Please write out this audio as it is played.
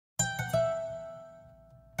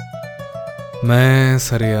मैं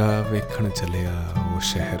सरिया वेखण चलिया ओ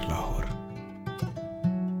शहर लाहौर,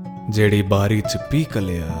 जेड़ी बारी च पी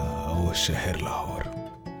कलिया ओ शहर लाहौर।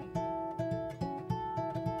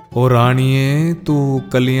 ओ राणीए तू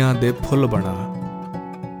कलियां दे फुल बना,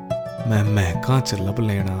 मैं महकां च लब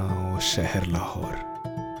लेना ओ शहर लाहौर।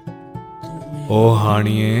 ओ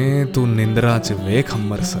हाणीए तू निंदरा च वेख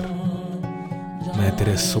अमरसर, मैं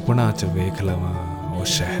तेरे सुपना च वेख लवां ओ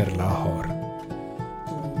शहर लाहौर।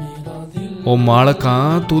 ओ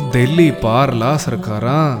मालकां तू दिल्ली पार ला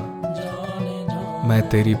सरकारां, मैं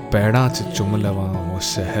तेरी पैड़ां च चुम लवां ओ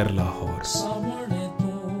शहर लाहौर।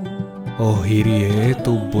 ओ हीरिए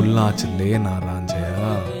तू बुल्लां च ले ना रांझिया,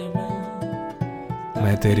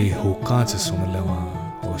 मैं तेरी हुक्कां च सुन लवां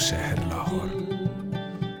ओ शहर लाहौर।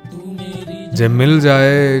 जे मिल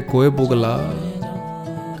जाए कोई बुगला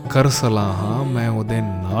कर सलाहां, मैं ओदे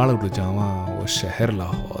नाल उड़ जावां ओ शहर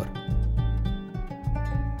लाहौर।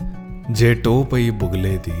 जे टो पई बुगले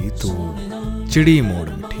दी तू चिड़ी मोड़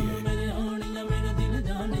मिठिए,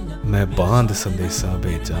 मैं बांध संदेसा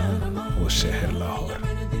भेजा ओ शहर लाहौर।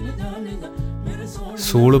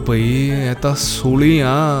 सूल पई ऐ तां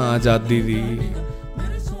सूलियां आजादी दी,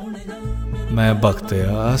 मैं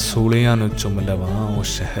बख्तिया सूलियां नू चुम लवां ओ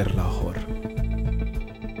शहर लाहौर।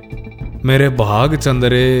 मेरे भाग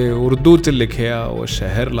चंदरे उर्दू च लिखिया ओ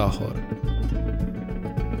शहर लाहौर,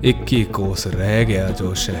 एक ही कोस रह गया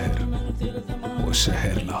जो शहर ओ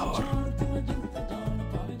शहर लाहौर।